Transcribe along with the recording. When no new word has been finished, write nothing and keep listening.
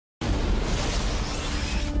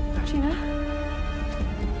Gina?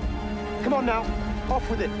 Come on now, off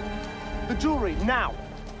with it. The jewelry, now.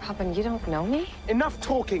 Robin, you don't know me? Enough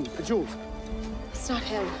talking, the jewels. It's not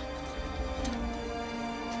him.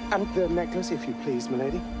 And the necklace, if you please,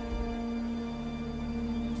 milady.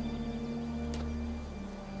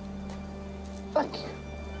 Thank you.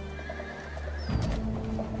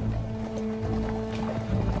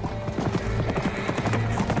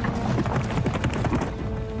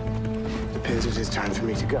 It appears it is time for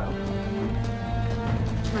me to go.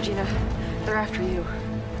 Regina, they're after you.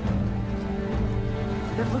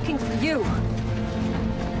 They're looking for you.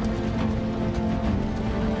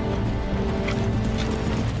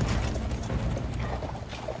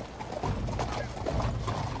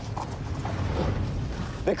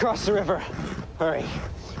 They crossed the river. Hurry.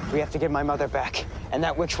 We have to get my mother back, and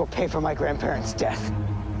that witch will pay for my grandparents' death.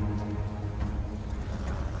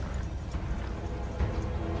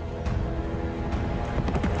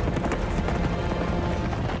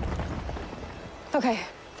 Okay,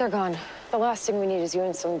 they're gone. The last thing we need is you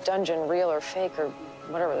in some dungeon, real or fake, or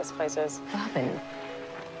whatever this place is. Robin,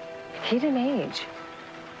 he didn't age.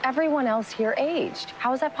 Everyone else here aged.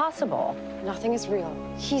 How is that possible? Nothing is real.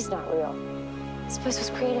 He's not real. This place was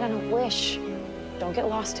created on a wish. Don't get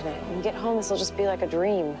lost in it. When we get home, this will just be like a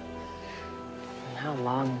dream. And how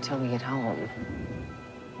long until we get home?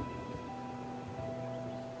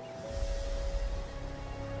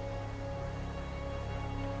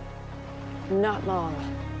 Not long.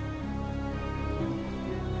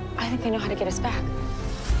 I think I know how to get us back.